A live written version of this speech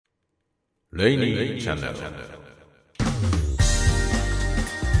レイニーチャンネル。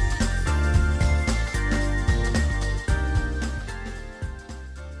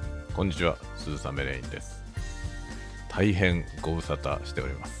こんにちは、鈴雨レインです。大変ご無沙汰してお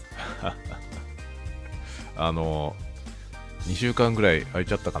ります2週間ぐらい空い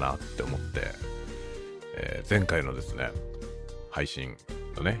ちゃったかなって思って、前回のですね配信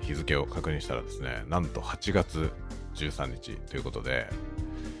のね日付を確認したらですね、なんと8月13日ということで、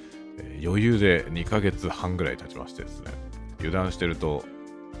余裕で2ヶ月半ぐらい経ちましてですね、油断してると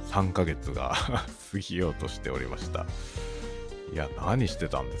3ヶ月が過ぎようとしておりました。いや、何して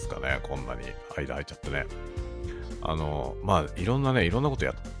たんですかね、こんなに間空いちゃってね。いろんなこと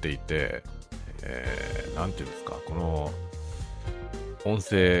やっていて、なんていうんですか、この音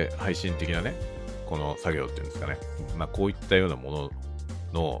声配信的なね、この作業っていうんですかね、こういったようなも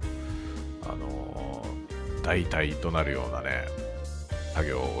のの、代替となるようなね、作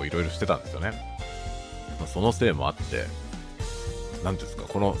業をいろいろしてたんですよね。そのせいもあって、なんていうんです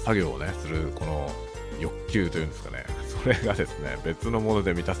か、この作業をね、するこの欲求というんですかね、それがですね、別のもの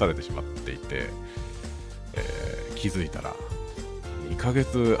で満たされてしまっていて、気づいたら2ヶ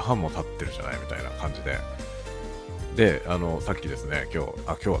月半も経ってるじゃないみたいな感じで、さっきですね、今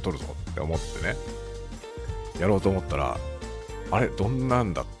日は撮るぞって思ってね、やろうと思ったら、あれ、どんな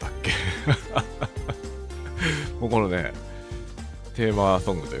んだったっけもうこのね、テーマ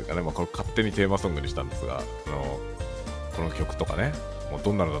ソングというかね、これ勝手にテーマソングにしたんですが、この曲とかね、もう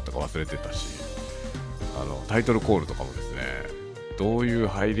どんなのだったか忘れてたし、タイトルコールとかもですね、どういう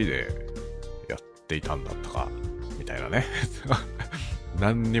入りでやっていたんだったかみたいなね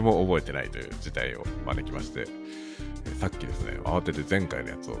何にも覚えてないという事態を招きまして、さっきですね、慌てて前回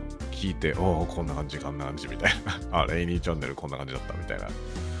のやつを聞いて、こんな感じみたいなレイニーチャンネルこんな感じだったみたいな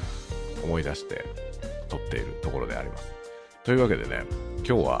思い出して撮っているところであります。というわけでね、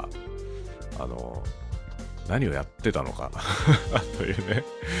今日は何をやってたのかというね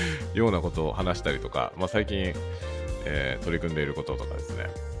ようなことを話したりとか、最近、取り組んでいることとかですね、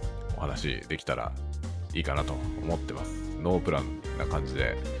お話できたらいいかなと思ってます。ノープランな感じ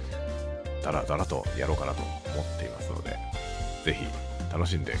でダラダラとやろうかなと思っていますので、ぜひ楽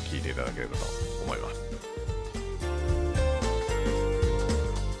しんで聞いていただければと思います。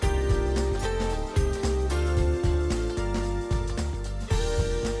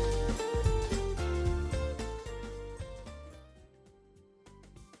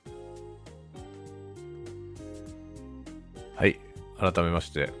はい、改めま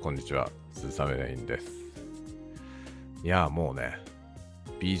してこんにちは、鈴雨レインです。いやもうね、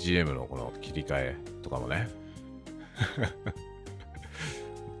 BGM のこの切り替えとかもね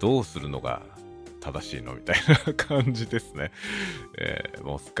どうするのが正しいのみたいな感じですね。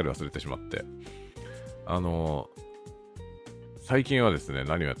もうすっかり忘れてしまって、最近はですね、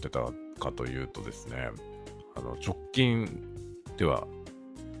何をやってたかというとですね、直近では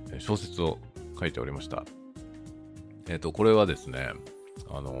小説を書いておりました。これはですね、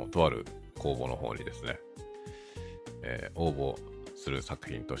とある公募の方にですね、応募する作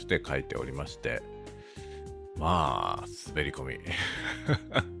品として書いておりまして、滑り込み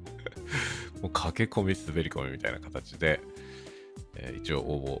もう駆け込み滑り込みみたいな形で、一応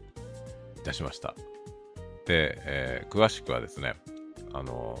応募いたしました。で、詳しくはですね、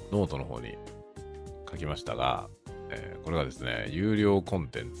ノートの方に書きましたが、これがですね、有料コン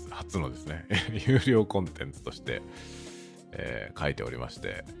テンツ初のですね有料コンテンツとして、書いておりまし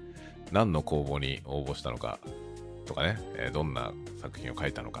て、何の公募に応募したのかとかね、どんな作品を書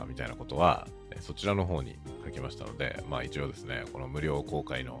いたのかみたいなことは、そちらの方に書きましたので、一応ですね、この無料公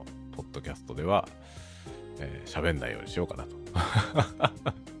開のポッドキャストでは喋んないようにしようかなと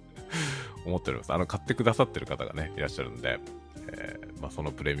思っております。買ってくださってる方がねいらっしゃるんで、そ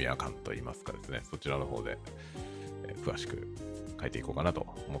のプレミア感といいますかですね、そちらの方で、詳しく書いていこうかなと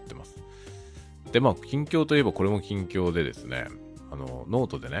思ってます。で、近況といえばこれも近況でですね、ノー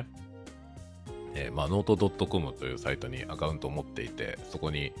トでね、ノート .com というサイトにアカウントを持っていて、そ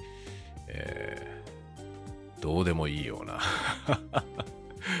こに、どうでもいいような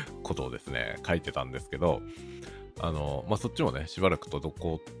ことをですね書いてたんですけど、そっちもねしばらく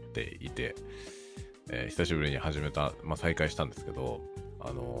滞っていて、久しぶりに再開したんですけど、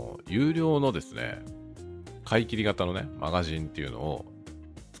有料のですね買い切り型のねマガジンっていうのを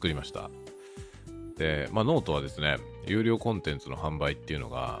作りました。で、ノートはですね、有料コンテンツの販売っていうの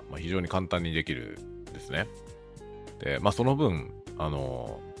が、非常に簡単にできるんですね。で、その分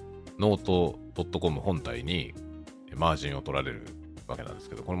ノート .com 本体にマージンを取られるわけなんで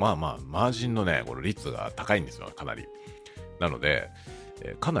すけど、これマージンのねこれ率が高いんですよ、かなり。なので、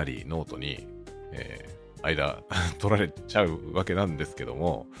かなりノートに、間取られちゃうわけなんですけど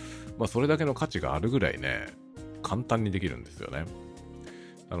も、まあそれだけの価値があるぐらいね、簡単にできるんですよね。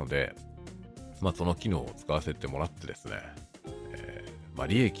なので、まあその機能を使わせてもらってですね、まあ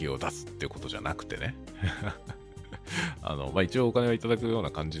利益を出すっていうことじゃなくてね、まあ一応お金をいただくよう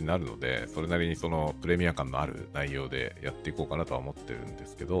な感じになるので、それなりにそのプレミア感のある内容でやっていこうかなとは思ってるんで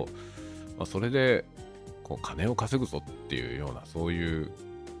すけど、まあそれで、こう金を稼ぐぞっていうような、そういう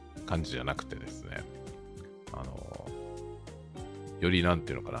感じじゃなくてですね、よりなん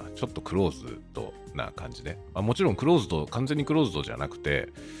ていうのかな、ちょっとクローズドな感じで、まあ、もちろん完全にクローズドじゃなくて、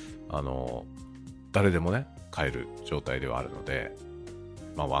誰でもね、買える状態ではあるので、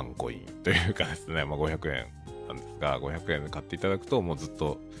まあワンコインというかですね、まあ500円なんですが、500円で買っていただくと、もうずっ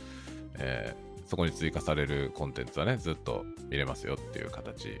と、そこに追加されるコンテンツはね、ずっと見れますよっていう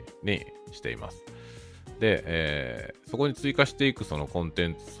形にしています。で、そこに追加していくそのコンテ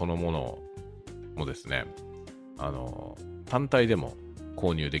ンツそのものもですね、単体でも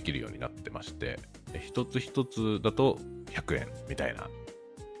購入できるようになってまして、一つ一つだと100円みたいな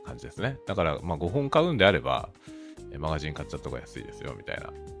感じですね。だから、まあ5本買うんであれば、マガジン買っちゃった方が安いですよみたい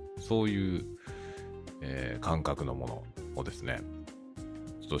な、そういう、感覚のものをですね、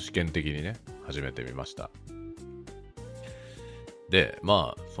ちょっと試験的にね、始めてみました。で、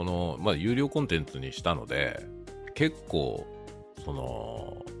まあ、まあ、有料コンテンツにしたので、結構、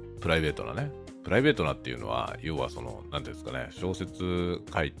プライベートなっていうのは、要はなんていうんですかね、小説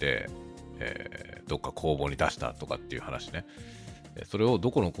書いて、どっか公募に出したとかっていう話ね。それを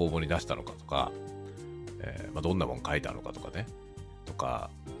どこの公募に出したのかとか、まあ、どんなもん書いたのかとかね。と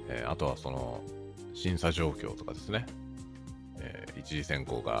か、あとは審査状況とかですね。一次選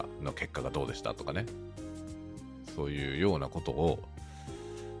考の結果がどうでしたとかね。そういうようなことを、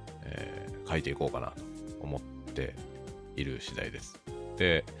書いていこうかなと思っている次第です。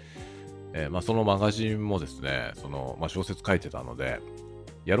で、まあ、そのマガジンもですね、まあ、小説書いてたので、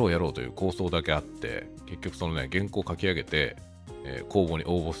やろうという構想だけあって、結局原稿書き上げて、公募に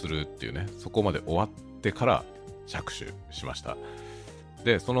応募するっていうね、そこまで終わってから着手しました。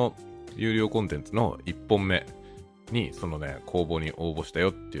で、その有料コンテンツの1本目に、公募に応募した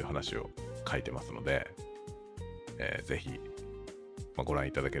よっていう話を書いてますので、ぜひ、まあ、ご覧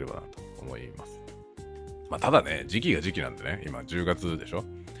いただければなと思います。まあ、ただね、時期が時期なんでね、今10月でしょ。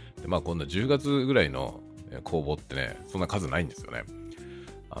で、まあ、今度10月ぐらいの公募ってね、そんな数ないんですよね。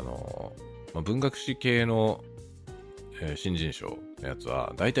まあ、文学史系の、新人賞のやつ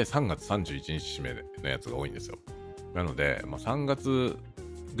は、だいたい3月31日締めのやつが多いんですよ。なので、まあ、3月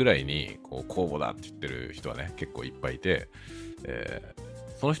ぐらいに公募だって言ってる人はね、結構いっぱいいて、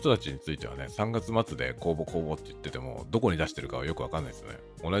その人たちについてはね、3月末で公募って言ってても、どこに出してるかはよくわかんないですよね。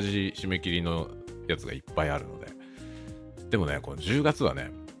同じ締め切りのやつがいっぱいあるので。でもね、この10月は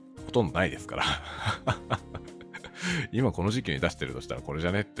ね、ほとんどないですから。今この時期に出してるとしたらこれじ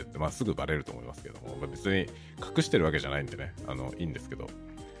ゃねって言って、まあすぐバレると思いますけども、まあ、別に隠してるわけじゃないんでね、いいんですけど、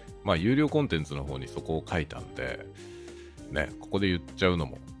まあ有料コンテンツの方にそこを書いたんで、ね、ここで言っちゃうの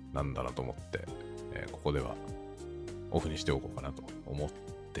もなんだなと思って、ここではオフにしておこうかなと思っ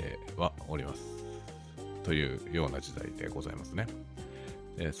てはおります。というような時代でございますね。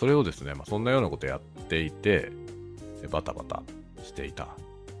それをですね、まあ、そんなようなことやっていて、バタバタしていた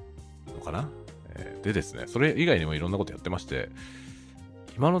のかな。でですね、それ以外にもいろんなことやってまして、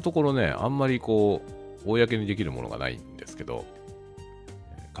今のところね、あんまり公にできるものがないんですけど、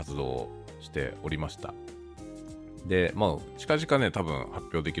活動をしておりました。で、まあ、近々ね、多分発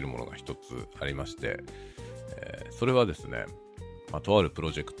表できるものが一つありまして、それはですね、まあ、とあるプ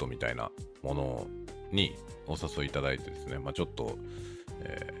ロジェクトみたいなものにお誘いいただいてですね、まあ、ちょっと、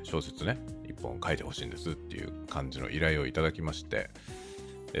小説ね、一本書いてほしいんですっていう感じの依頼をいただきまして、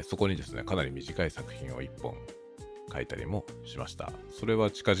そこにですね、かなり短い作品を一本書いたりもしました。それ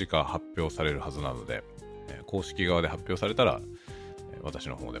は近々発表されるはずなので、公式側で発表されたら、私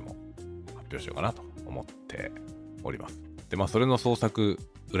の方でも発表しようかなと思っております。で、まあ、それの創作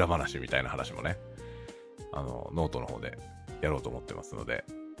裏話みたいな話もね、ノートの方でやろうと思ってますので、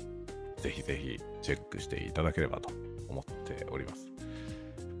ぜひぜひチェックしていただければと思っております。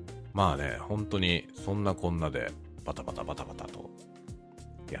まあね、本当にそんなこんなでバタバタと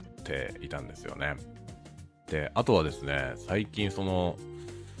やっていたんですよね。で、あとはですね、最近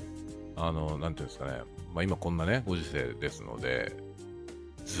なんていうんですかね、まあ今こんなね、ご時世ですので、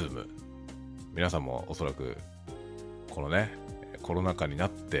Zoom。皆さんもおそらく、このね、コロナ禍になっ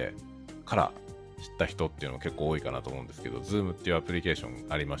てから知った人っていうのも結構多いかなと思うんですけど、Zoom っていうアプリケーション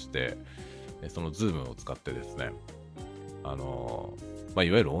ありまして、その Zoom を使ってですね、まあ、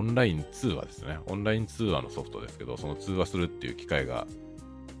いわゆるオンライン通話ですね。オンライン通話のソフトですけど、その通話するっていう機会が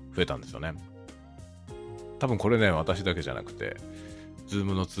増えたんですよね。多分これね、私だけじゃなくて、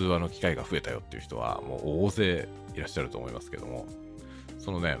Zoom の通話の機会が増えたよっていう人はもう大勢いらっしゃると思いますけども、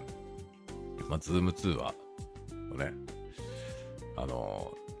そのね、Zoom 通話をね、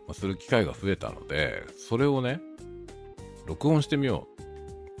する機会が増えたので、それをね、録音してみようっ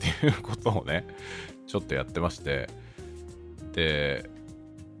ていうことをね、ちょっとやってまして、で、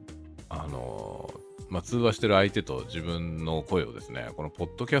通話してる相手と自分の声をですね、このポッ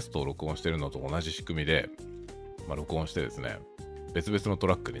ドキャストを録音してるのと同じ仕組みで、録音してですね、別々のト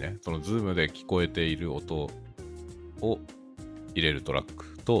ラックにね、その Zoom で聞こえている音を入れるトラッ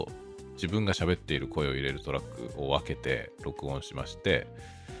クと、自分が喋っている声を入れるトラックを分けて録音しまして、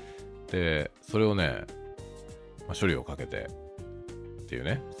で、それをね、処理をかけてっていう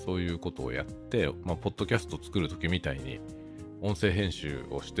ね、そういうことをやって、ポッドキャスト作るときみたいに音声編集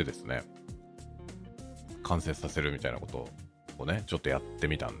をしてですね、完成させるみたいなことをね、ちょっとやって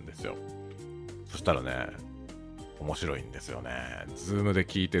みたんですよ。そしたらね、面白いんですよね。Zoom で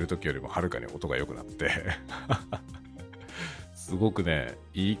聞いてるときよりもはるかに音が良くなってすごくね、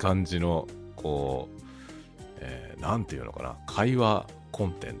いい感じのこう、なんていうのかな、会話コ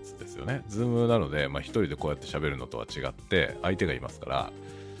ンテンツですよね。Zoom なので、一人でこうやって喋るのとは違って相手がいますから、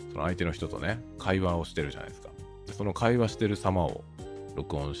その相手の人とね、会話をしてるじゃないですか。でその会話してる様を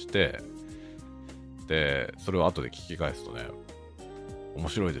録音して、でそれを後で聞き返すとね、面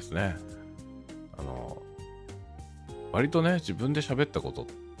白いですね。割とね、自分で喋ったことっ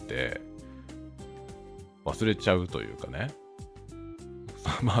て忘れちゃうというかね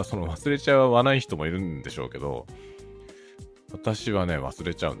その忘れちゃわない人もいるんでしょうけど、私はね、忘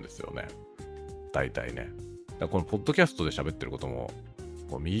れちゃうんですよね、大体ね。だからこのポッドキャストで喋ってることも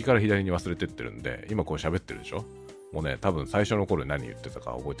こう右から左に忘れてってるんで、今こう喋ってるでしょ。もうね、多分最初の頃何言ってた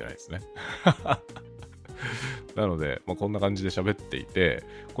か覚えてないですねなので、こんな感じで喋っていて、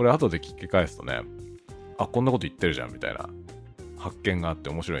これ後で聞き返すとね、あ、こんなこと言ってるじゃんみたいな発見があって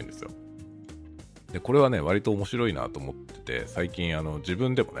面白いんですよ。で、これはね、割と面白いなと思ってて、最近自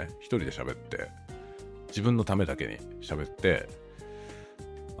分でもね、一人で喋って、自分のためだけに喋って、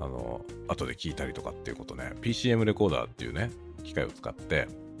後で聞いたりとかっていうことね、PCM レコーダーっていうね、機械を使って、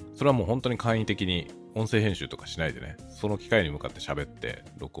それはもう本当に簡易的に音声編集とかしないでね、その機械に向かって喋って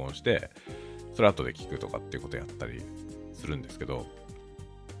録音して、それ後で聞くとかっていうことやったりするんですけど、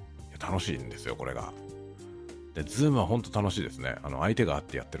いや楽しいんですよ、これが。で、Zoom は本当楽しいですね。相手があっ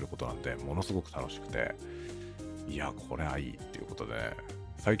てやってることなんで、ものすごく楽しくて、いや、これはいいっていうことでね、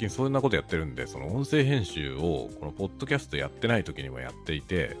最近そんなことやってるんで、その音声編集をこのポッドキャストやってない時にもやってい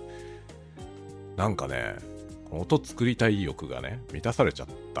て、なんかね、音作りたい欲がね、満たされちゃっ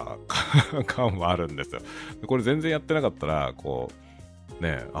た感はあるんですよ。これ全然やってなかったら、こう、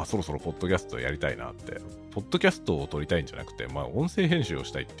ね、そろそろポッドキャストやりたいなって、ポッドキャストを撮りたいんじゃなくて、音声編集を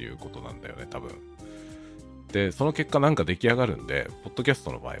したいっていうことなんだよね、多分。で、その結果なんか出来上がるんで、ポッドキャス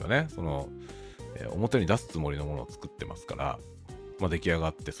トの場合はね、表に出すつもりのものを作ってますから、出来上が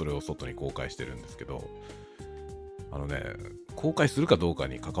ってそれを外に公開してるんですけど、公開するかどうか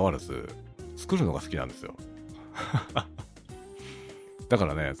に関わらず、作るのが好きなんですよ。だか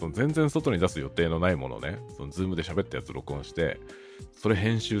らね、全然外に出す予定のないものをね、Zoom で喋ったやつ録音して、それ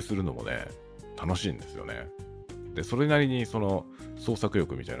編集するのもね、楽しいんですよね。で、それなりに創作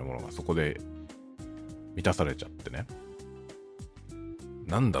欲みたいなものがそこで満たされちゃってね。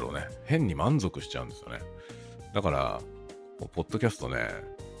なんだろうね、変に満足しちゃうんですよね。だから、ポッドキャストね、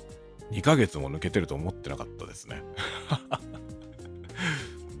2ヶ月も抜けてると思ってなかったですね。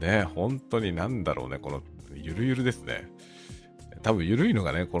ね、本当になんだろうね、このゆるゆるですね。多分ゆるいの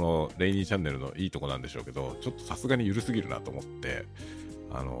がね、このレイニーチャンネルのいいとこなんでしょうけど、ちょっとさすがにゆるすぎるなと思って、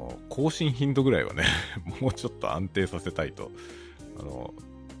更新頻度ぐらいはね、もうちょっと安定させたいと、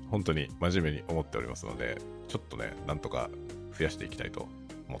本当に真面目に思っておりますので、ちょっとね、なんとか増やしていきたいと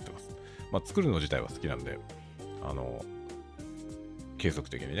思ってます。作るの自体は好きなんで、継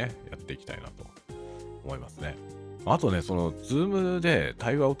続的にね、やっていきたいなと思いますね。あとね、Zoom で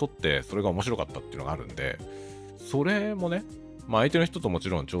対話を取って、それが面白かったっていうのがあるんで、それもね、相手の人ともち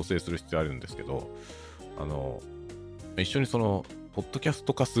ろん調整する必要あるんですけど、一緒にポッドキャス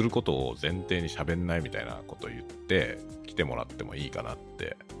ト化することを前提に喋んないみたいなことを言って来てもらってもいいかなっ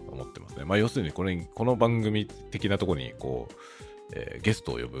て思ってますね。要するにこの番組的なところにゲス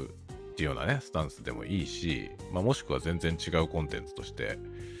トを呼ぶっていうようなね、スタンスでもいいし、もしくは全然違うコンテンツとして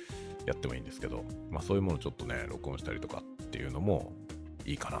やってもいいんですけど、そういうものをちょっとね、録音したりとかっていうのも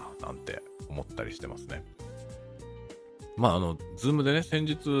いいかななんて思ったりしてますね。Zoom でね、先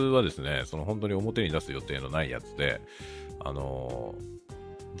日はですね、本当に表に出す予定のないやつで、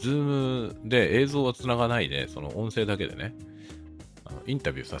Zoom で映像はつながないで、音声だけでね、イン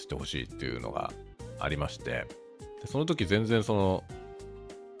タビューさせてほしいっていうのがありまして、でその時全然録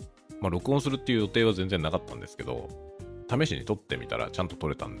音するっていう予定は全然なかったんですけど、試しに撮ってみたらちゃんと撮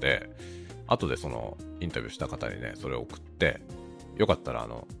れたんで、後でインタビューした方にね、それを送って、よかったら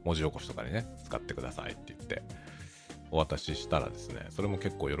文字起こしとかにね、使ってくださいって言ってお渡ししたらですね、それも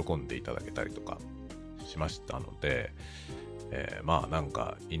結構喜んでいただけたりとかしましたので、なん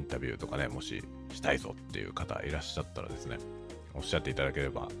かインタビューとかね、もししたいぞっていう方いらっしゃったらですね、おっしゃっていただけれ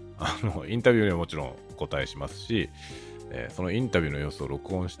ば、インタビューにはもちろんお答えしますし、そのインタビューの様子を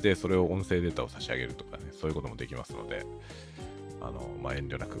録音して、それを音声データを差し上げるとかね、そういうこともできますので、遠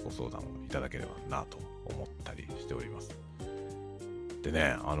慮なくご相談をいただければなと思ったりしております。で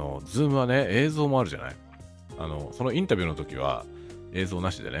ね、ズームはね、映像もあるじゃない。そのインタビューの時は映像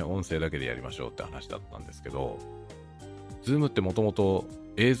なしでね、音声だけでやりましょうって話だったんですけど、ズームってもともと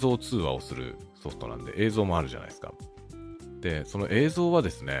映像通話をするソフトなんで、映像もあるじゃないですか。で、その映像はで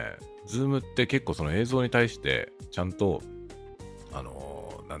すね、ズームって結構その映像に対してちゃんと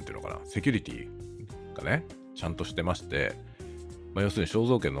なんていうのかな、セキュリティがねちゃんとしてまして、要するに肖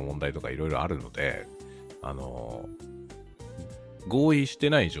像権の問題とかいろいろあるので、合意して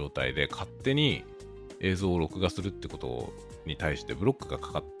ない状態で勝手に映像を録画するってことに対してブロックが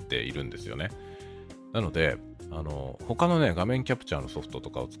かかっているんですよね。なので他のね画面キャプチャーのソフト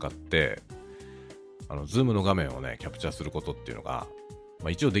とかを使ってズームの画面をねキャプチャーすることっていうのが、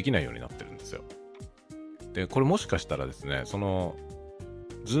一応できないようになってるんですよ。でこれもしかしたらですね、ズー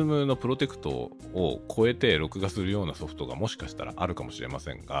ムのプロテクトを超えて録画するようなソフトがもしかしたらあるかもしれま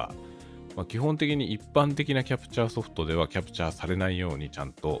せんが、基本的に一般的なキャプチャーソフトではキャプチャーされないようにちゃ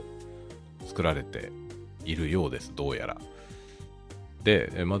んと作られているようです、どうやら。で、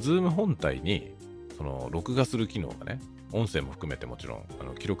ズーム本体に録画する機能がね、音声も含めてもちろん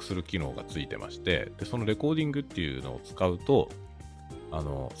記録する機能がついてまして、でそのレコーディングっていうのを使うと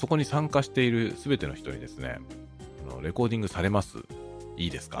そこに参加している全ての人にですね、レコーディングされます、いい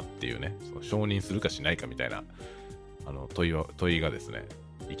ですかっていうね、承認するかしないかみたいな問いがですね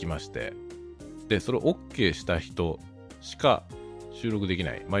行きまして、でそれを OK した人しか収録でき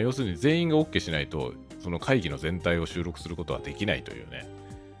ない、要するに全員が OK しないとその会議の全体を収録することはできないというね、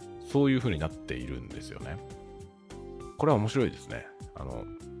そういう風になっているんですよね。これは面白いですね。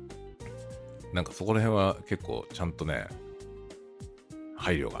なんかそこら辺は結構ちゃんとね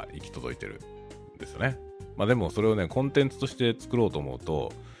配慮が行き届いてるんですよね。でもそれをねコンテンツとして作ろうと思う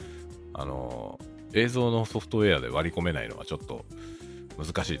と映像のソフトウェアで割り込めないのはちょっと難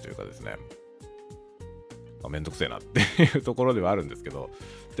しいというかですね、めんどくせえなっていうところではあるんですけど、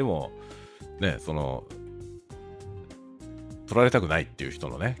でもね、取られたくないっていう人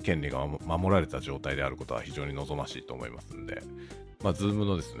のね権利が守られた状態であることは非常に望ましいと思いますんで、Zoom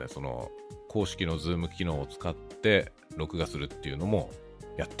のですね公式の Zoom 機能を使って録画するっていうのも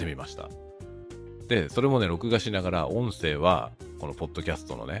やってみました。でそれもね録画しながら音声はこのポッドキャス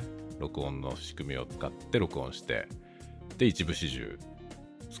トのね録音の仕組みを使って録音して、で一部始終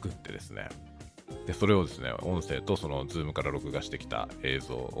作ってですね、でそれをですね音声とZoom から録画してきた映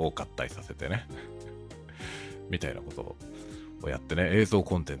像を合体させてねみたいなことをやってね、映像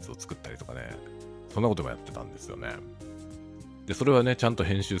コンテンツを作ったりとかね、そんなこともやってたんですよね。でそれはねちゃんと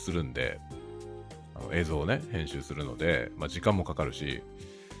編集するんで、映像をね編集するので、時間もかかるし、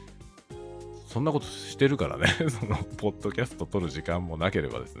そんなことしてるからねポッドキャスト撮る時間もなけれ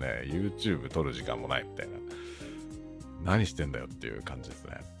ばですね YouTube 撮る時間もないみたいな、何してんだよっていう感じです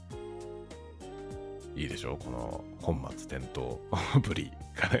ね。いいでしょ、この本末転倒ぶり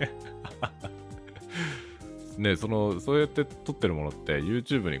がねね、そうやって撮ってるものって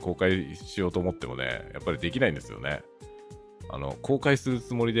YouTube に公開しようと思ってもねやっぱりできないんですよね。公開する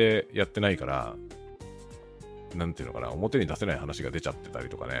つもりでやってないから、なんていうのかな、表に出せない話が出ちゃってたり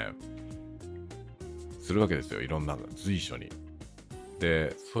とかねするわけですよ、いろんな随所に。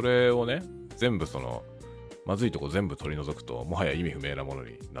でそれをね全部まずいとこ全部取り除くともはや意味不明なもの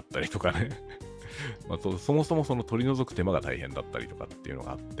になったりとかねそもそも取り除く手間が大変だったりとかっていうの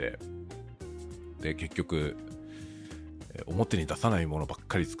があって、で結局表に出さないものばっ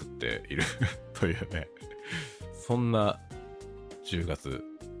かり作っているというね、そんな10月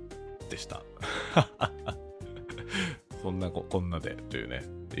でしたそんなこんなでというね、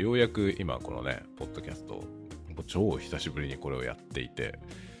でようやく今このねポッドキャスト超久しぶりにこれをやっていて、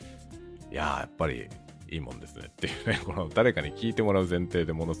やっぱりいいもんですねっていうね、この誰かに聞いてもらう前提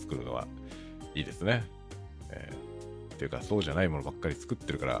で物作るのはいいですね。っていうかそうじゃないものばっかり作っ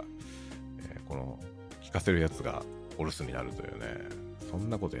てるから、この聞かせるやつがお留守になるというね、そん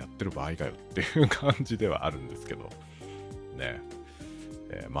なことやってる場合かよっていう感じではあるんですけどね、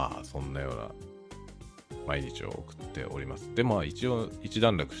そんなような毎日を送っております。で一応一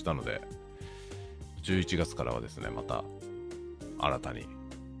段落したので11月からはですね、また新たに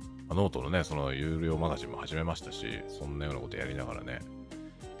ノートのね、その有料マガジンも始めましたし、そんなようなことやりながらね、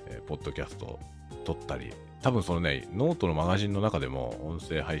ポッドキャスト撮ったり、多分そのね、ノートのマガジンの中でも音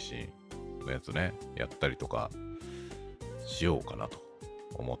声配信のやつね、やったりとかしようかなと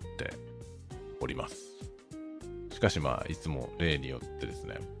思っております。しかしまあ、いつも例によってです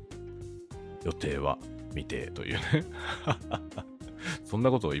ね、予定は未定というねそんな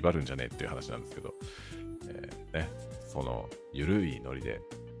ことを威張るんじゃねえっていう話なんですけど、ね、そのゆるいノリで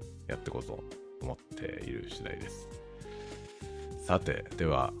やっていこうと思っている次第です。さて、で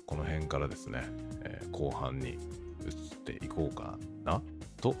はこの辺からですね、後半に移っていこうかな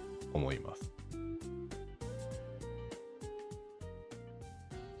と思います。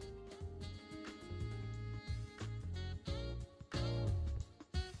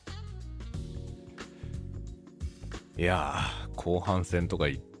いやー、後半戦とか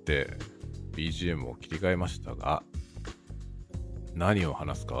言って BGM を切り替えましたが、何を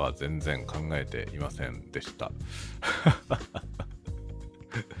話すかは全然考えていませんでした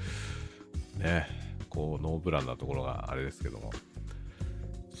ね、こうノープランなところがあれですけども、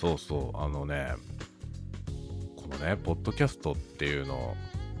そうそう、このねポッドキャストっていうの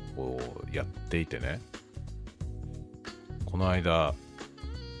をやっていてね、この間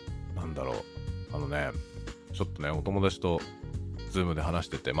なんだろう、ちょっとね、お友達とズームで話し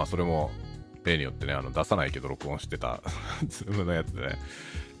てて、まあそれも例によってね、出さないけど録音してたズームのやつでね、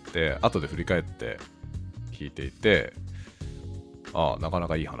で後で振り返って聞いていて、ああ、なかな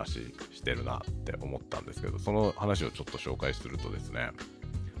かいい話してるなって思ったんですけど、その話をちょっと紹介するとですね、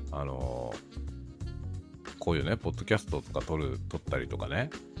こういうねポッドキャストとか撮ったりとかね、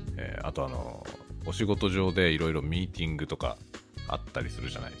あとお仕事上でいろいろミーティングとかあったりする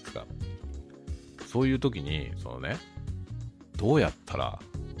じゃないですか。そういう時にそのね、どうやったら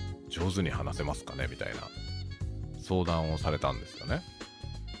上手に話せますかねみたいな相談をされたんですよね。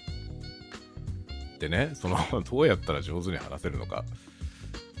でね、そのどうやったら上手に話せるのか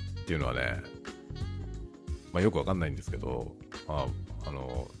っていうのはね、まあよくわかんないんですけど、まあ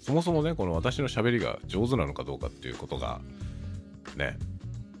そもそもね、この私の喋りが上手なのかどうかっていうことがね、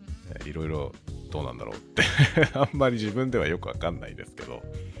いろいろどうなんだろうってあんまり自分ではよくわかんないですけど、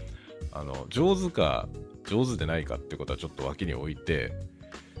上手か上手でないかってことはちょっと脇に置いて、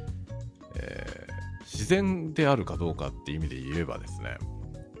自然であるかどうかっていう意味で言えばですね、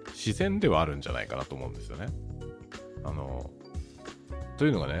自然ではあるんじゃないかなと思うんですよね。とい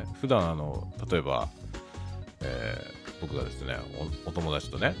うのがね、普段例えば、僕がですね、お友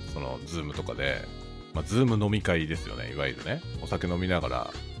達とね、そのズームとかで、まあ、ズーム飲み会ですよね、いわゆるね、お酒飲みなが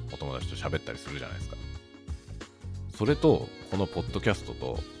らお友達と喋ったりするじゃないですか。それとこのポッドキャスト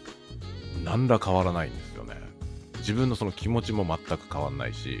と何ら変わらないんですよね。自分のその気持ちも全く変わんな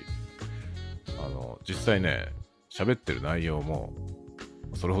いし、実際ね、喋ってる内容も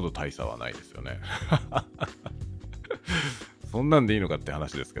それほど大差はないですよねそんなんでいいのかって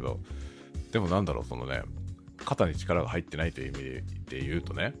話ですけど、でもなんだろう、そのね、肩に力が入ってないという意味で言う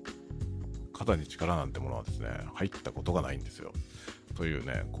とね、肩に力なんてものはですね、入ったことがないんですよ。という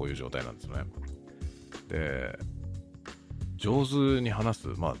ね、こういう状態なんですよね。で、上手に話す、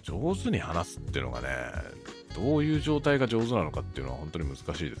まあ上手に話すっていうのがね、どういう状態が上手なのかっていうのは本当に難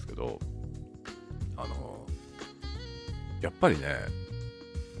しいですけど、やっぱりね、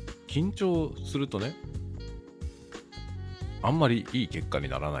緊張するとね、あんまりいい結果に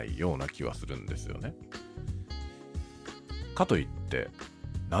ならないような気はするんですよね。かといって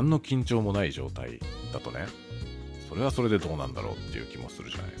何の緊張もない状態だとね、それはそれでどうなんだろうっていう気もす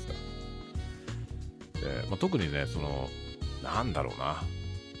るじゃないですか。で、まあ、特にね、そのなんだろうな、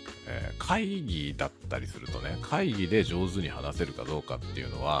会議だったりするとね、会議で上手に話せるかどうかってい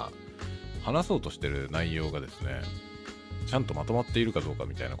うのは、話そうとしてる内容がですね、ちゃんとまとまっているかどうか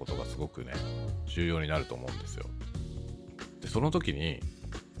みたいなことがすごくね、重要になると思うんですよ。で、その時に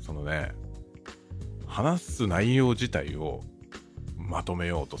そのね、話す内容自体をまとめ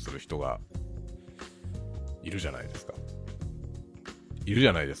ようとする人がいるじゃないですか。いるじ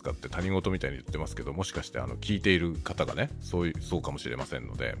ゃないですかって他人事みたいに言ってますけど、もしかして聞いている方がね、そうかもしれません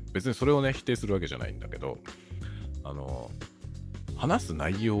ので、別にそれをね否定するわけじゃないんだけど、話す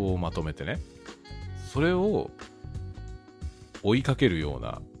内容をまとめてね、それを追いかけるよう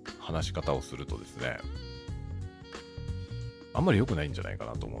な話し方をするとですね、あんまり良くないんじゃないか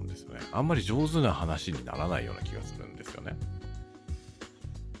なと思うんですよね。あんまり上手な話にならないような気がするんですよね。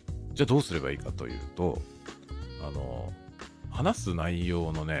じゃあどうすればいいかというと、話す内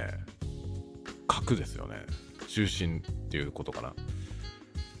容のね、核ですよね。中心っていうことかな。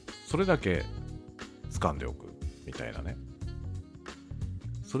それだけ掴んでおくみたいなね。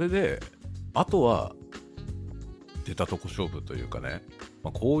それであとは出たとこ勝負というかね、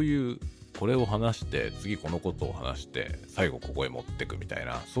こういうこれを話して次このことを話して最後ここへ持ってくみたい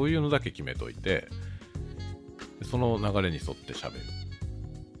な、そういうのだけ決めといて、その流れに沿って喋る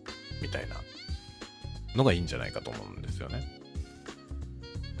みたいなのがいいんじゃないかと思うんですよね。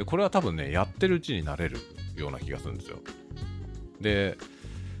でこれは多分ね、やってるうちになれるような気がするんですよ。で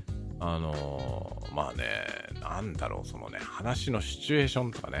なんだろう、そのね、話のシチュエーショ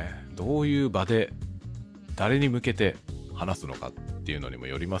ンとかね、どういう場で誰に向けて話すのかっていうのにも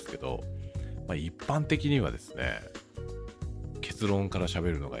よりますけど、一般的にはですね、結論から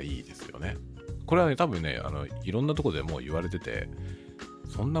喋るのがいいですよね。これはね、多分ね、いろんなところでもう言われてて、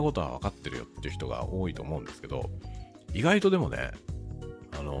そんなことは分かってるよっていう人が多いと思うんですけど、意外とでもね、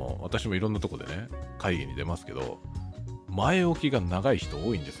私もいろんなところでね、会議に出ますけど、前置きが長い人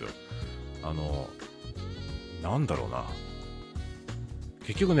多いんですよ。なんだろうな、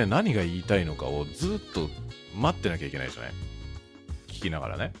結局ね、何が言いたいのかをずっと待ってなきゃいけないじゃない、聞きなが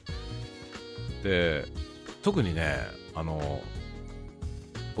らね。で特にね、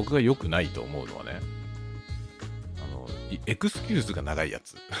僕が良くないと思うのはね、エクスキューズが長いや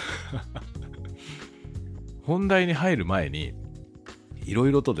つ本題に入る前にいろ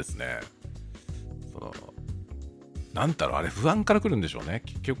いろとですね、なんだろう、あれ不安から来るんでしょうね。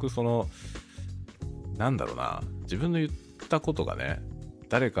結局なんだろうな、自分の言ったことがね、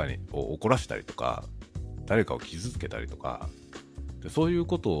誰かを怒らしたりとか、誰かを傷つけたりとかで、そういう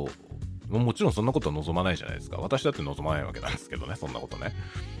ことをもちろんそんなことは望まないじゃないですか。私だって望まないわけなんですけどね、そんなことね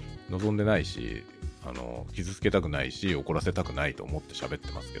望んでないし、傷つけたくないし、怒らせたくないと思って喋っ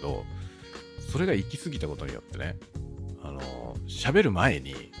てますけど、それが行き過ぎたことによってね、喋る前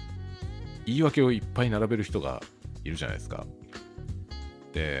に言い訳をいっぱい並べる人がいるじゃないですか。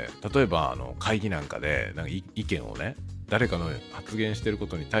で例えば会議なんかでなんか意見をね、誰かの発言してるこ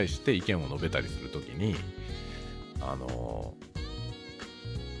とに対して意見を述べたりするときに、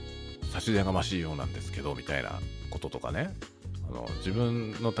差し出がましいようなんですけどみたいなこととかね、自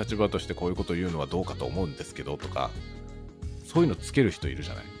分の立場としてこういうことを言うのはどうかと思うんですけどとか、そういうのつける人いる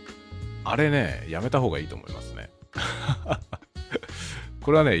じゃない。あれね、やめた方がいいと思いますね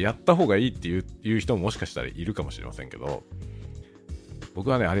これはね、やった方がいいっていう人ももしかしたらいるかもしれませんけど、僕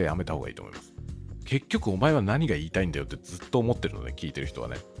はね、あれやめた方がいいと思います。結局お前は何が言いたいんだよってずっと思ってるので、聞いてる人は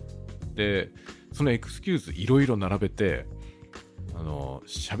ね。でそのエクスキューズいろいろ並べて、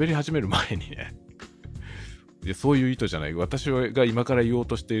喋り始める前にねで、そういう意図じゃない、私が今から言おう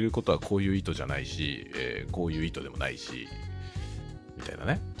としていることはこういう意図じゃないし、こういう意図でもないしみたいな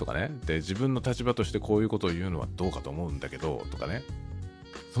ね、とかね。で自分の立場としてこういうことを言うのはどうかと思うんだけどとかね。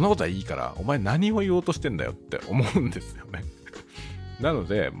そんなことはいいから、お前何を言おうとしてんだよって思うんですよねなの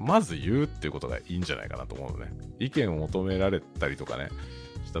でまず言うっていうことがいいんじゃないかなと思うのね。意見を求められたりとかね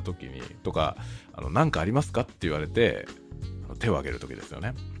した時にとか、何かありますかって言われて手を挙げる時ですよ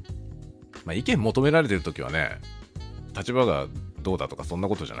ね。意見求められてる時はね、立場がどうだとかそんな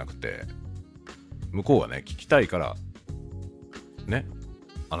ことじゃなくて、向こうはね、聞きたいからね、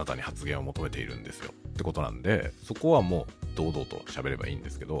あなたに発言を求めているんですよってことなんで、そこはもう堂々と喋ればいいんで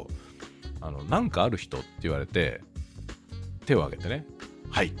すけど、なんかある人って言われて手を挙げてね、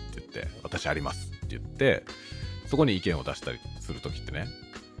はいって言って、私ありますって言って、そこに意見を出したりするときってね、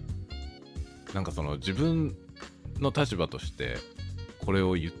なんか自分の立場としてこれ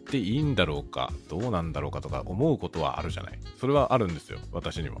を言っていいんだろうかどうなんだろうかとか思うことはあるじゃない。それはあるんですよ、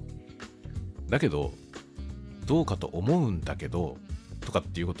私にも。だけどどうかと思うんだけどとかっ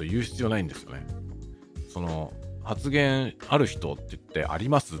ていうことを言う必要ないんですよね。発言ある人って言ってあり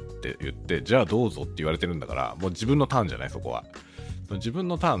ますって言って、じゃあどうぞって言われてるんだから、もう自分のターンじゃない、そこは。自分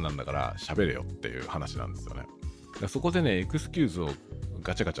のターンなんだから喋れよっていう話なんですよね。そこでね、エクスキューズを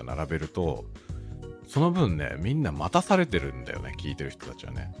ガチャガチャ並べると、その分ね、みんな待たされてるんだよね、聞いてる人たち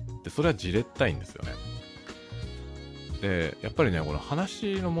はね。でそれはじれったいんですよね。でやっぱりね、この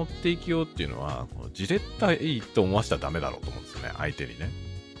話の持っていきようっていうのは、このじれったいと思わせたらダメだろうと思うんですよね、相手にね。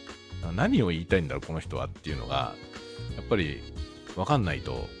何を言いたいんだろうこの人はっていうのがやっぱり分かんない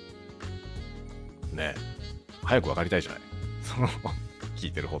とね、早く分かりたいじゃない聞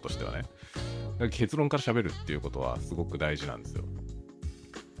いてる方としてはね。だから結論から喋るっていうことはすごく大事なんですよ。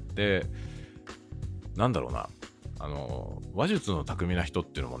でなんだろうな、話術の巧みな人っ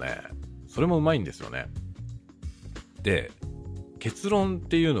ていうのもね、それもうまいんですよね。で結論っ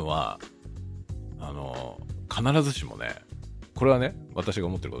ていうのは必ずしもね、これはね、私が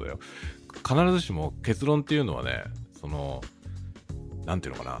思ってることだよ。必ずしも結論っていうのはね、なんて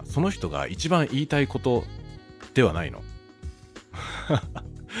いうのかな、その人が一番言いたいことではないの。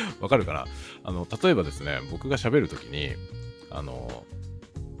わかるかな。例えばですね、僕が喋るときに、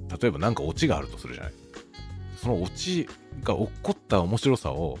例えばなんかオチがあるとするじゃない。そのオチが起こった面白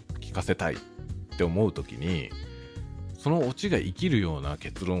さを聞かせたいって思うときに、そのオチが生きるような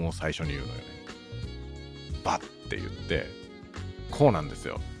結論を最初に言うのよね。バッって言って、こうなんです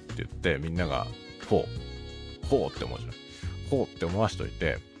よって言って、みんながほうって思うじゃない。ほうって思わしとい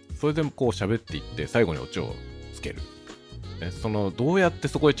て、それでこう喋っていって最後にオチをつける、ね、そのどうやって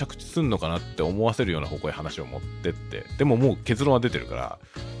そこへ着地するのかなって思わせるような方向へ話を持ってって、でももう結論は出てるから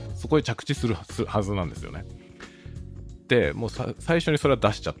そこへ着地するはずなんですよね。でもう最初にそれは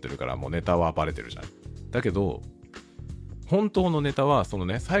出しちゃってるから、もうネタはバレてるじゃん。だけど本当のネタはその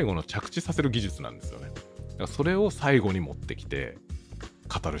ね、最後の着地させる技術なんですよね。だからそれを最後に持ってきて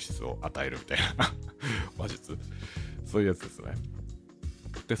カタルシスを与えるみたいな話術、そういうやつですね。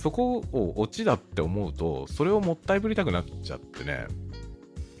でそこをオチだって思うと、それをもったいぶりたくなっちゃってね、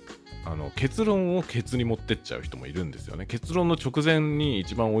結論をケツに持ってっちゃう人もいるんですよね。結論の直前に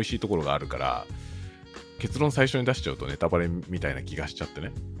一番美味しいところがあるから、結論最初に出しちゃうとネタバレみたいな気がしちゃって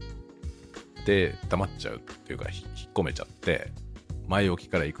ね。で黙っちゃうっていうか引っ込めちゃって、前置き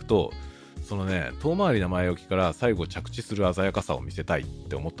から行くと、そのね、遠回りな前置きから最後着地する鮮やかさを見せたいっ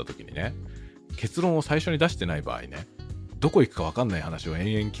て思った時にね、結論を最初に出してない場合ね、どこ行くか分かんない話を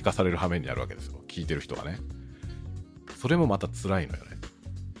延々聞かされる羽目になるわけですよ、聞いてる人がね。それもまた辛いのよね。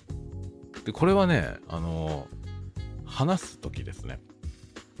でこれはね、話す時ですね。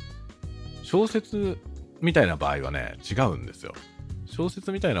小説みたいな場合はね、違うんですよ。小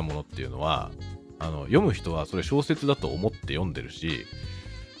説みたいなものっていうのは、読む人はそれ小説だと思って読んでるし、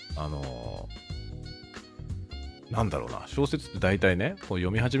なんだろうな、小説って大体ね、こう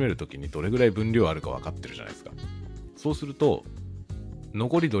読み始めるときにどれぐらい分量あるか分かってるじゃないですか。そうすると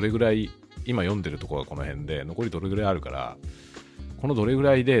残りどれぐらい、今読んでるところがこの辺で残りどれぐらいあるから、このどれぐ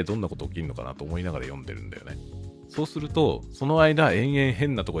らいでどんなこと起きるのかなと思いながら読んでるんだよね。そうするとその間延々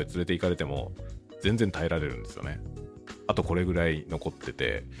変なところへ連れて行かれても全然耐えられるんですよね。あとこれぐらい残って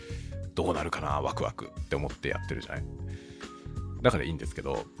てどうなるかな、ワクワクって思ってやってるじゃない。だからいいんですけ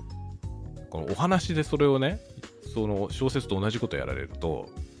ど、このお話でそれをね、その小説と同じことやられると、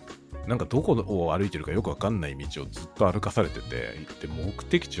なんかどこを歩いてるかよくわかんない道をずっと歩かされてて、で目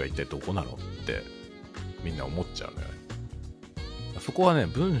的地は一体どこなのってみんな思っちゃうのよね。そこはね、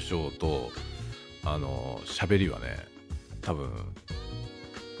文章と喋りはね、多分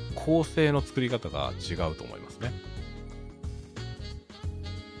構成の作り方が違うと思いますね。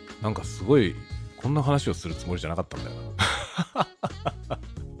なんかすごいこんな話をするつもりじゃなかったんだよな。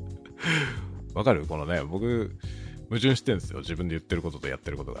わかる？このね、僕矛盾してるんですよ、自分で言ってることとやっ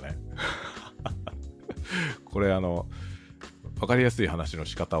てることがね。これ分かりやすい話の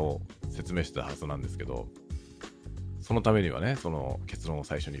仕方を説明してたはずなんですけど、そのためにはね、その結論を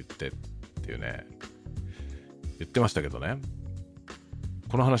最初に言ってっていうね、言ってましたけどね、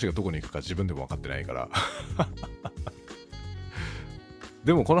この話がどこに行くか自分でも分かってないから。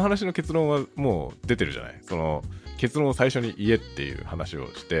でもこの話の結論はもう出てるじゃない。その結論を最初に言えっていう話を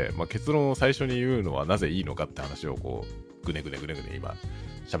して、結論を最初に言うのはなぜいいのかって話をこうぐねぐね今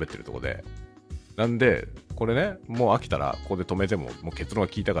喋ってるとこで、なんでこれね、もう飽きたらここで止めても、もう結論は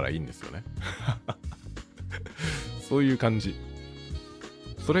聞いたからいいんですよね。そういう感じ。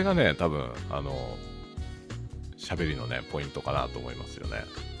それがね、多分喋りのねポイントかなと思いますよね。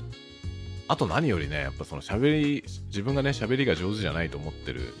あと何よりね、やっぱその自分がね喋りが上手じゃないと思っ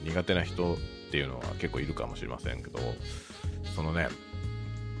てる苦手な人っていうのは結構いるかもしれませんけど、そのね、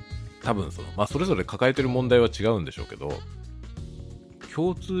多分それぞれ抱えてる問題は違うんでしょうけど、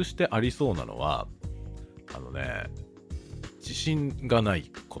共通してありそうなのは自信がな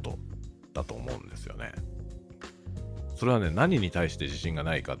いことだと思うんですよね。それはね、何に対して自信が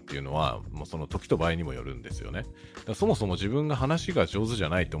ないかっていうのはもうその時と場合にもよるんですよね。だからそもそも自分が話が上手じゃ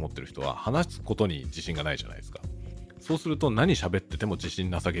ないと思ってる人は話すことに自信がないじゃないですか。そうすると何喋ってても自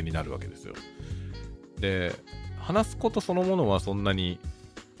信なさげになるわけですよ。で、話すことそのものはそんなに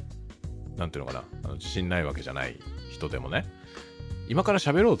なんていうのかな、自信ないわけじゃない人でもね、今から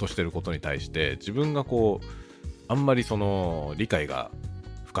喋ろうとしてることに対して自分がこうあんまりその理解が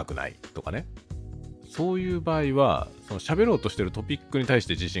深くないとかね、そういう場合はその喋ろうとしてるトピックに対し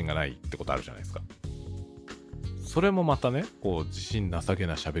て自信がないってことあるじゃないですか。それもまたね、こう自信なさげ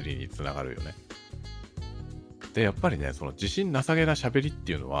な喋りにつながるよね。で、やっぱりね、その自信なさげな喋りっ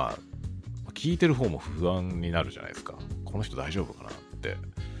ていうのは聞いてる方も不安になるじゃないですか。この人大丈夫かなって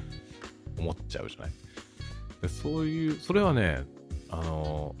思っちゃうじゃない。で、それはね、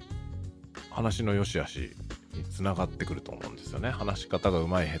話の良し悪しにつながってくると思うんですよね。話し方が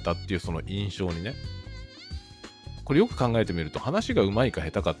上手い下手っていうその印象にね。これよく考えてみると、話が上手いか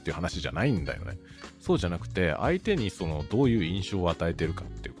下手かっていう話じゃないんだよね。そうじゃなくて、相手にそのどういう印象を与えてるかっ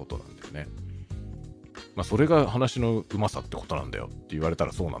ていうこいうね。まあそれが話のうまさってことなんだよって言われた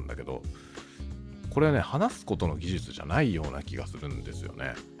らそうなんだけど、これはね、話すことの技術じゃないような気がするんですよ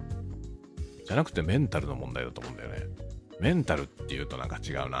ね。じゃなくてメンタルの問題だと思うんだよね。メンタルって言うとなんか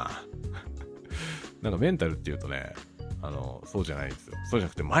違うな。なんかメンタルって言うとね、そうじゃないんですよ。そうじゃ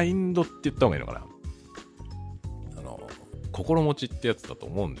なくてマインドって言った方がいいのかな。心持ちってやつだと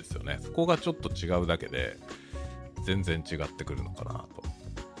思うんですよね。そこがちょっと違うだけで全然違ってくるのかなと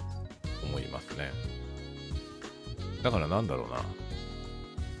思いますね。だからなんだろう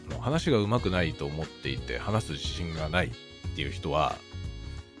な、話が上手くないと思っていて話す自信がないっていう人は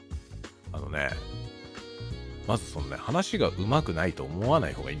まずそのね、話が上手くないと思わな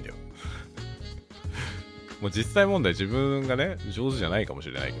い方がいいんだよ。もう実際問題、自分がね上手じゃないかもし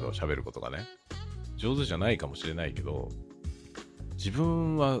れないけど、喋ることがね上手じゃないかもしれないけど、自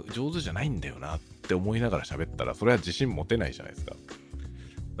分は上手じゃないんだよなって思いながら喋ったら、それは自信持てないじゃないですか。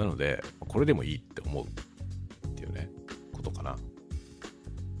なのでこれでもいいって思うっていうねことかな。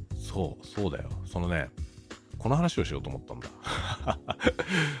そうだよ。この話をしようと思ったんだ。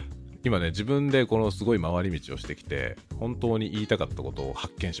今ね、自分でこのすごい回り道をしてきて、本当に言いたかったことを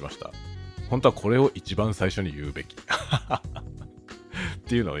発見しました。本当はこれを一番最初に言うべきっ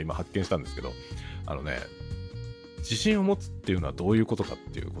ていうのを今発見したんですけど、自信を持つっていうのはどういうことかっ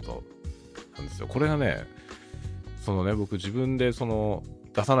ていうことなんですよ。これがね、僕自分で出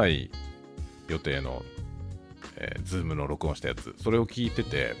さない予定の、ズームの録音したやつ、それを聞いて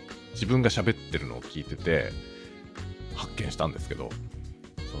て、自分が喋ってるのを聞いてて発見したんですけど、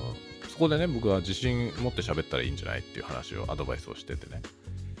そこでね、僕は自信持って喋ったらいいんじゃないっていう話をアドバイスをしてた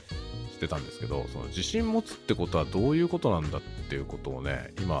んですけど、自信持つってことはどういうことなんだっていうことを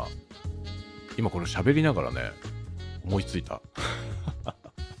ね、今これ喋りながらね思いついたん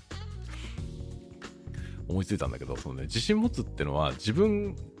だけど、自信持つってのは自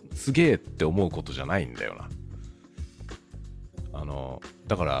分すげえって思うことじゃないんだよな。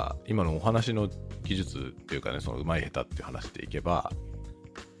だから今のお話の技術っていうかね、うまい下手っていう話でいけば、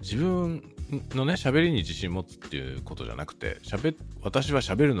自分のね喋りに自信持つっていうことじゃなくて、私は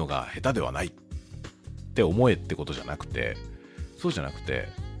喋るのが下手ではないって思えってことじゃなくて、そうじゃなくて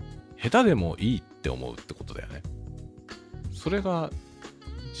下手でもいいって思うってことだよね。それが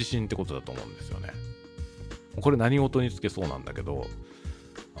自信ってことだと思うんですよね。これ何事につけそうなんだけど、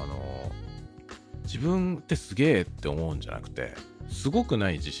自分ってすげえって思うんじゃなくて、すごく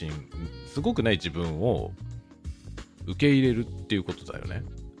ない自分を受け入れるっていうことだよね。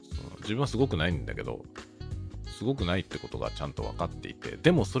自分はすごくないんだけど、すごくないってことがちゃんと分かっていて、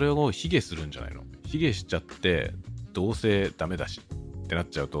でもそれを卑下するんじゃないの。卑下しちゃってどうせダメだしってなっ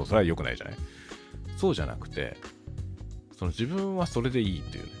ちゃうと、それは良くないじゃない。そうじゃなくて、自分はそれでいいっ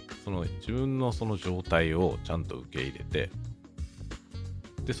ていうね、自分のその状態をちゃんと受け入れて、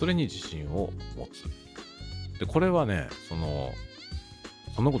でそれに自信を持つ。でこれはね、そん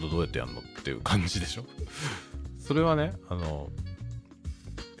なことどうやってやるのっていう感じでしょ。それはね、や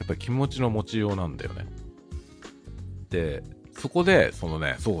っぱり気持ちの持ちようなんだよね。でそこでそう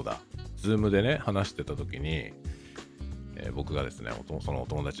だ、ズームでね話してた時に、僕がですね、そのお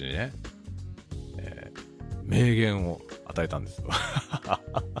友達にね、名言を与えたんですよ。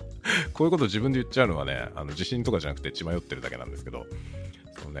こういうこと自分で言っちゃうのはね、自信とかじゃなくて血迷ってるだけなんですけど、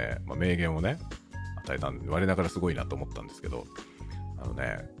名言をね与えたんで、我ながらすごいなと思ったんですけど、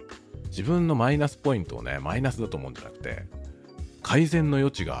自分のマイナスポイントをねマイナスだと思うんじゃなくて、改善の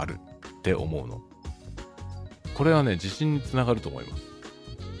余地があるって思うの。これはね自信につながると思います。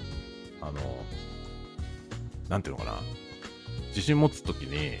なんていうのかな、自信持つとき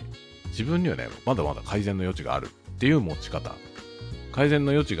に自分にはねまだまだ改善の余地があるっていう持ち方、改善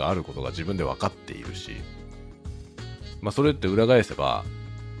の余地があることが自分で分かっているし、それって裏返せば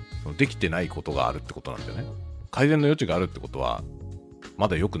できてないことがあるってことなんだよね。改善の余地があるってことはま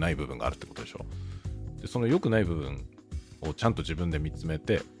だ良くない部分があるってことでしょ。でその良くない部分をちゃんと自分で見つめ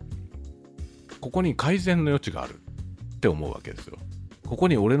て、ここに改善の余地があるって思うわけですよ。ここ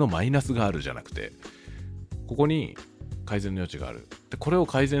に俺のマイナスがあるじゃなくて、ここに改善の余地がある。でこれを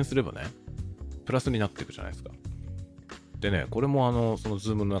改善すればねプラスになっていくじゃないですか。でね、これもその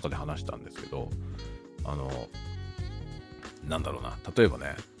ズームの中で話したんですけど、なんだろうな、例えば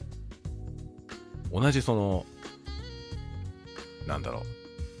ね、同じなんだろ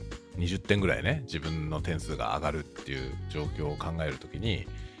う、20点ぐらいね自分の点数が上がるっていう状況を考えるときに、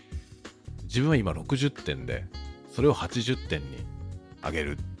自分は今60点でそれを80点に上げ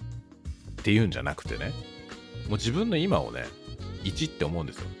るっていうんじゃなくてね、もう自分の今をね1って思うん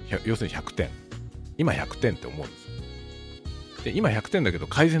ですよ。要するに100点、今100点って思うんですよ。で今100点だけど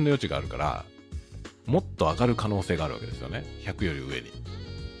改善の余地があるから、もっと上がる可能性があるわけですよね。100より上に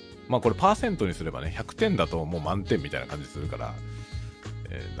まあこれパーセントにすればね、100点だともう満点みたいな感じするから、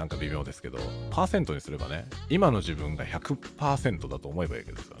なんか微妙ですけど、パーセントにすればね、今の自分が 100% だと思えばいいわ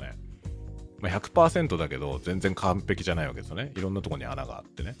けですよね。まあ、100% だけど全然完璧じゃないわけですよね。いろんなところに穴があ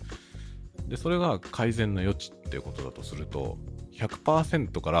ってね。でそれが改善の余地っていうことだとすると、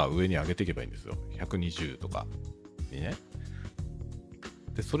 100% から上に上げていけばいいんですよ。120とかにね。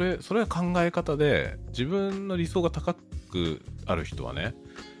でそれは考え方で、自分の理想が高くある人はね、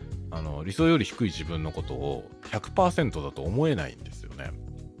理想より低い自分のことを 100% だと思えないんですよね。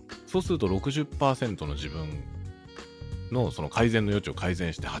そうすると 60% の自分のその改善の余地を改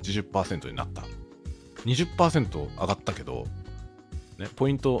善して 80% になった。20% 上がったけど、ね、ポ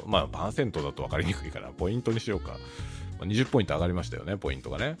イント、まあパーセントだと分かりにくいからポイントにしようか。20ポイント上がりましたよね、ポイント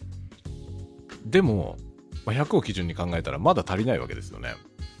がね。でも、100を基準に考えたらまだ足りないわけですよね。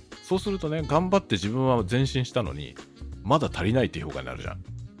そうするとね、頑張って自分は前進したのにまだ足りないっていう評価になるじゃん。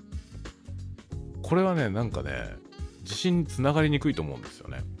これはね、なんかね、自信につながりにくいと思うんですよ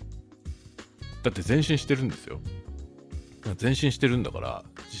ね。だって前進してるんですよ。前進してるんだから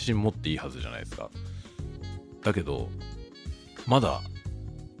自信持っていいはずじゃないですか。だけどまだ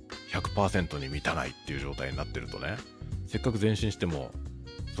 100% に満たないっていう状態になってるとね、せっかく前進しても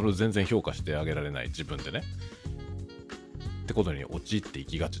それを全然評価してあげられない自分でねってことに陥ってい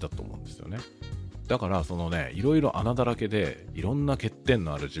きがちだと思うんですよね。だからそのね、いろいろ穴だらけでいろんな欠点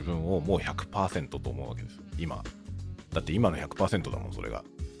のある自分をもう 100% と思うわけですよ。今だって今の 100% だもん、それが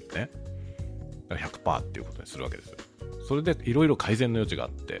ね。だから 100% っていうことにするわけですよ。それでいろいろ改善の余地があっ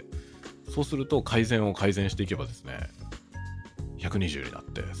て、そうすると改善を改善していけばですね、120になっ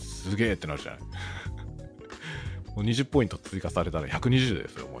てすげーってなるじゃないもう20ポイント追加されたら120で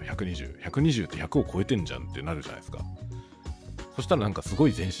すよ。もう120って100を超えてんじゃんってなるじゃないですか。そしたらなんかすご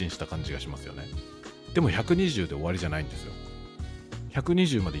い前進した感じがしますよね。でも120で終わりじゃないんですよ。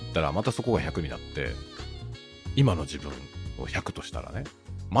120までいったらまたそこが100になって、今の自分を100としたらね、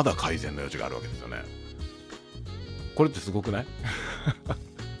まだ改善の余地があるわけですよね。これってすごくない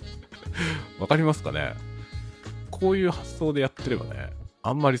わかりますかね。こういう発想でやってればね、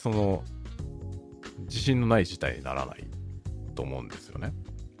あんまりその自信のない事態にならないと思うんですよね。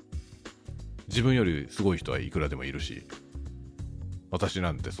自分よりすごい人はいくらでもいるし、私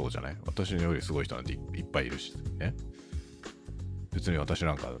なんてそうじゃない。私よりすごい人なんていっぱいいるしね。別に私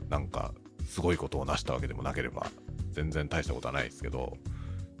なんかすごいことを成したわけでもなければ全然大したことはないですけど、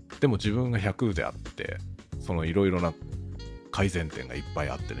でも自分が100であって、そのいろいろな改善点がいっぱい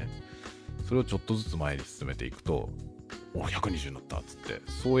あってね、それをちょっとずつ前に進めていくと、お、120になったっつって、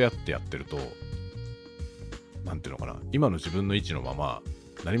そうやってやってると、なんていうのかな、今の自分の位置のまま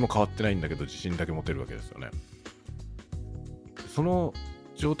何も変わってないんだけど自信だけ持てるわけですよね。その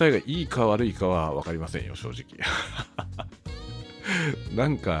状態がいいか悪いかは分かりませんよ、正直な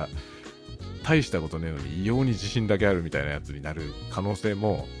んか大したことねえのに異様に自信だけあるみたいなやつになる可能性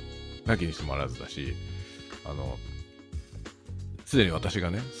もなきにしもあらずだし、すでに私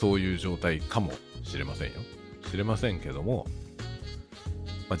がねそういう状態かもしれませんよ。知れませんけども、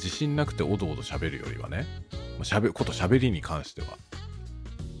自信なくておどおど喋るよりはね、喋りに関しては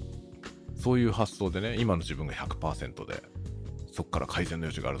そういう発想でね、今の自分が 100% でそっから改善の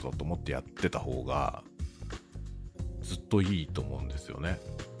余地があるぞと思ってやってた方がずっといいと思うんですよね。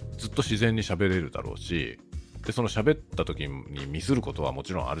ずっと自然に喋れるだろうし、でその喋った時にミスることはも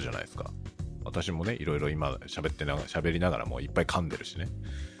ちろんあるじゃないですか。私もね、いろいろ今喋りながらもいっぱい噛んでるしね。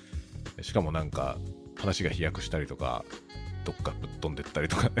しかもなんか話が飛躍したりとか、どっかぶっ飛んでったり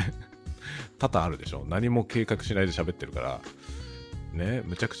とかね多々あるでしょ。何も計画しないで喋ってるからね、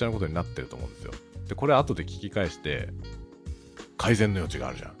むちゃくちゃなことになってると思うんですよ。でこれ後で聞き返して改善の余地が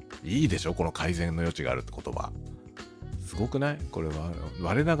あるじゃん。いいでしょ、この改善の余地があるって言葉。すごくない？これは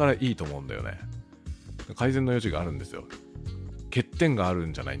我ながらいいと思うんだよね。改善の余地があるんですよ。欠点がある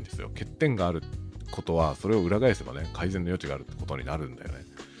んじゃないんですよ。欠点があることはそれを裏返せばね、改善の余地があるってことになるんだよね。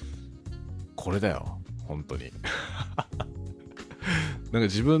これだよ、本当になんか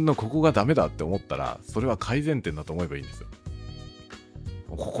自分のここがダメだって思ったら、それは改善点だと思えばいいんですよ。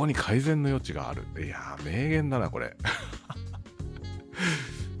ここに改善の余地がある。いやー、名言だなこれ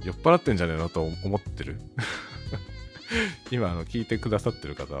酔っ払ってんじゃねえのと思ってる今聞いてくださって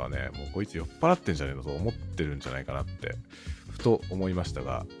る方はね、もうこいつ酔っ払ってんじゃねえのと思ってるんじゃないかなってふと思いました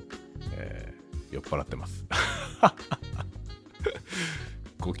が、酔っ払ってます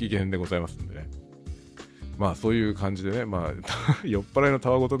ご機嫌でございますんでね。そういう感じでね、酔っ払いのた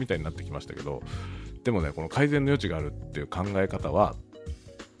わごとみたいになってきましたけど、でもね、この改善の余地があるっていう考え方は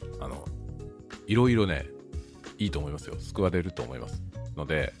いろいろね、いいと思いますよ。救われると思いますの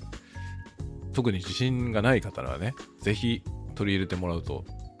で、特に自信がない方はね、ぜひ取り入れてもらうと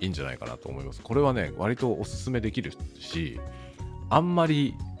いいんじゃないかなと思います。これはね割とおすすめできるし、あんま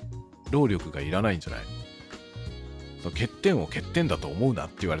り労力がいらないんじゃない。その欠点を欠点だと思うなっ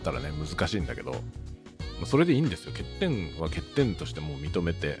て言われたらね難しいんだけど、それでいいんですよ。欠点は欠点としてもう認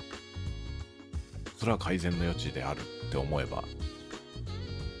めて、それは改善の余地であるって思えば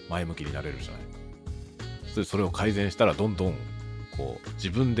前向きになれるじゃない。それを改善したらどんどんこう自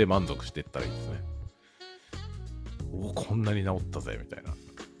分で満足していったらいいですね。お、こんなに治ったぜみたいな。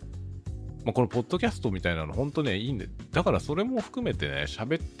このポッドキャストみたいなの本当ねいいんで、だからそれも含めてね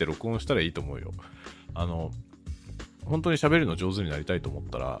喋って録音したらいいと思うよ。本当に喋るの上手になりたいと思っ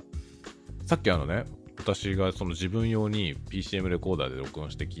たら、さっき私がその自分用に PCM レコーダーで録音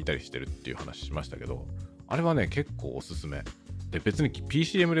して聞いたりしてるっていう話しましたけど、あれはね結構おすすめで、別に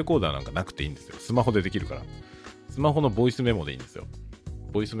PCM レコーダーなんかなくていいんですよ。スマホでできるから。スマホのボイスメモでいいんですよ。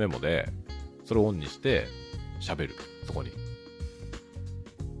ボイスメモでそれをオンにして喋る。そこに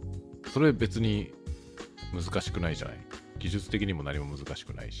それ別に難しくないじゃない。技術的にも何も難し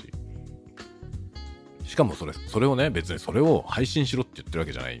くないし、しかもそれをね別にそれを配信しろって言ってるわ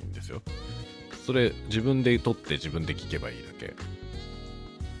けじゃないんですよ。それ自分で撮って自分で聞けばいいだけ。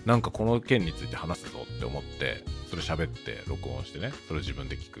なんかこの件について話すぞって思ってそれ喋って録音してね、それ自分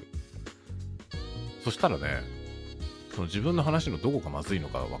で聞く。そしたらねその自分の話のどこがまずいの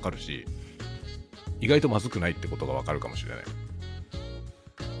か分かるし、意外とまずくないってことが分かるかもしれない。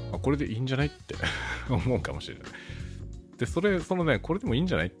これでいいんじゃないって思うかもしれない。でそのねこれでもいいん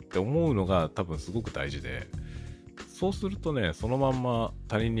じゃないって思うのが多分すごく大事で、そうするとねそのまんま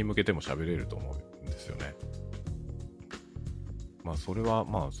他人に向けても喋れると思うんですよね。それは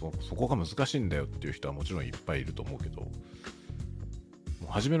そこが難しいんだよっていう人はもちろんいっぱいいると思うけど、もう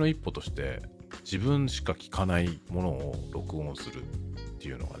初めの一歩として自分しか聞かないものを録音するって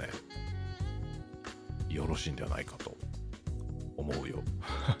いうのがねよろしいんではないかと思うよ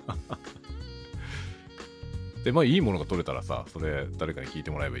でいいものが撮れたらさ、それ誰かに聞い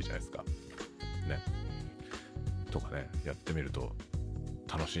てもらえばいいじゃないですかね。とかねやってみると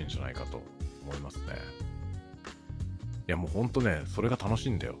楽しいんじゃないかと思いますね。いやもうほんとねそれが楽し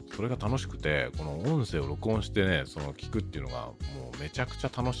いんだよ。それが楽しくて、この音声を録音してねその聞くっていうのがもうめちゃくち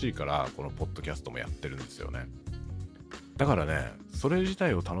ゃ楽しいから、このポッドキャストもやってるんですよね。だからねそれ自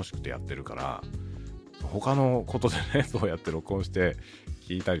体を楽しくてやってるから、他のことでねそうやって録音して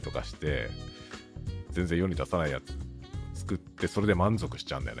聞いたりとかして全然世に出さないやつ作ってそれで満足し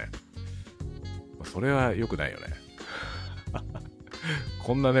ちゃうんだよね。それは良くないよね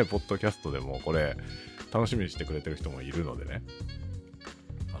こんなねポッドキャストでもこれ楽しみにしてくれてる人もいるのでね、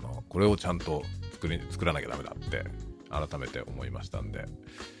これをちゃんと作らなきゃダメだって改めて思いましたんで、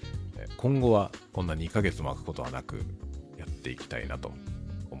今後はこんな2ヶ月も空くことはなくやっていきたいなと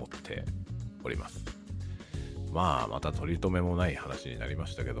思っております。また取り留めもない話になりま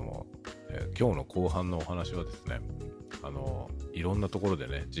したけども、今日の後半のお話はですね、いろんなところで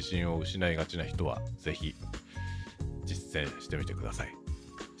ね自信を失いがちな人はぜひ実践してみてください。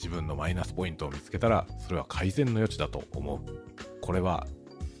自分のマイナスポイントを見つけたらそれは改善の余地だと思う。これは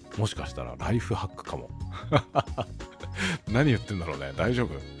もしかしたらライフハックかも何言ってんだろうね。大丈夫？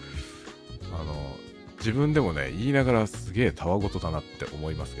自分でもね言いながらすげえたわごとだなって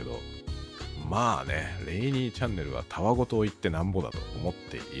思いますけど、レイニーチャンネルはたわごとを言ってなんぼだと思っ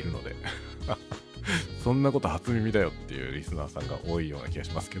ているのでそんなこと初耳だよっていうリスナーさんが多いような気が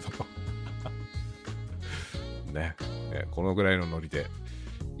しますけどね、このぐらいのノリで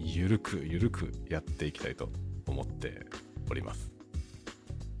ゆるくゆるくやっていきたいと思っております。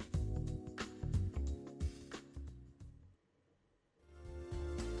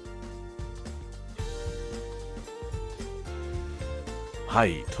は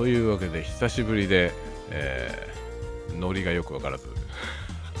い、というわけで久しぶりで、ノリがよくわからず、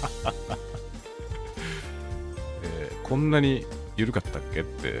こんなに緩かったっけっ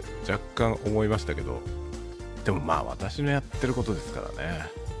て若干思いましたけど、でも私のやってることですからね、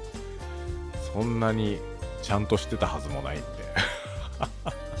そんなにちゃんとしてたはずもないんで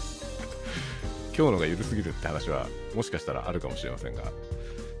今日のが緩すぎるって話はもしかしたらあるかもしれませんが、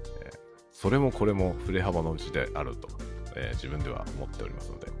それもこれも振れ幅のうちであると、自分では思っておりま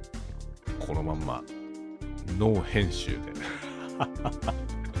すので、このまんまノー編集で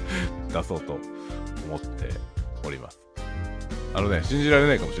出そうと思っております。信じられ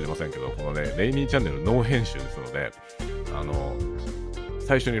ないかもしれませんけど、このねレイニーチャンネルノー編集ですので、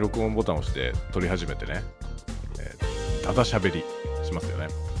最初に録音ボタンを押して撮り始めてね、ただ喋りしますよね。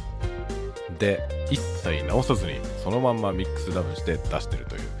で一切直さずにそのまんまミックスダウンして出してる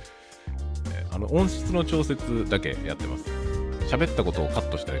という、音質の調節だけやってます。喋ったことをカッ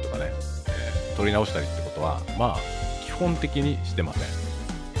トしたりとかね、撮り直したりってことは基本的にしてません。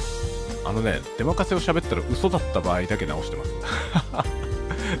出任せを喋ったら嘘だった場合だけ直してま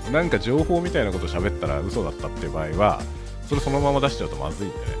すなんか情報みたいなこと喋ったら嘘だったっていう場合はそれそのまま出しちゃうとまずい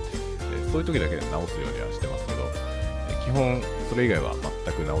んでね、そういう時だけ直すようにはしてますけど、基本それ以外は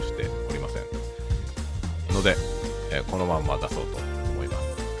全く直しておりませんので、このまんま出そうと思います。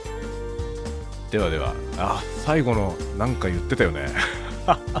ではでは、最後のなんか言ってたよね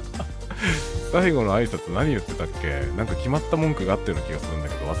最後の挨拶何言ってたっけ？なんか決まった文句があったような気がするんだ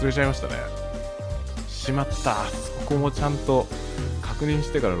けど忘れちゃいましたね。しまった。そこもちゃんと確認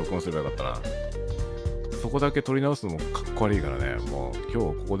してから録音すればよかったな。そこだけ取り直すのもかっこ悪いからね。もう今日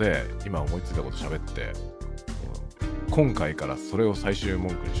ここで今思いついたこと喋って今回からそれを最終文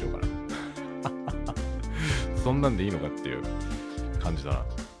句にしようかなそんなんでいいのかっていう感じだな。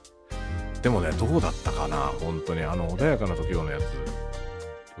でもね、どうだったかな本当に穏やかな時用のやつ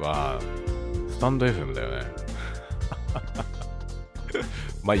はスタンド FM だよね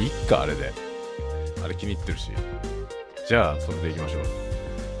まあいっか、あれであれ気に入ってるし、じゃあそれでいきましょう。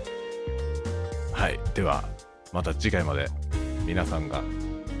はい、ではまた次回まで皆さんが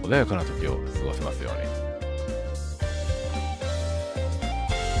穏やかな時を過ごせますように。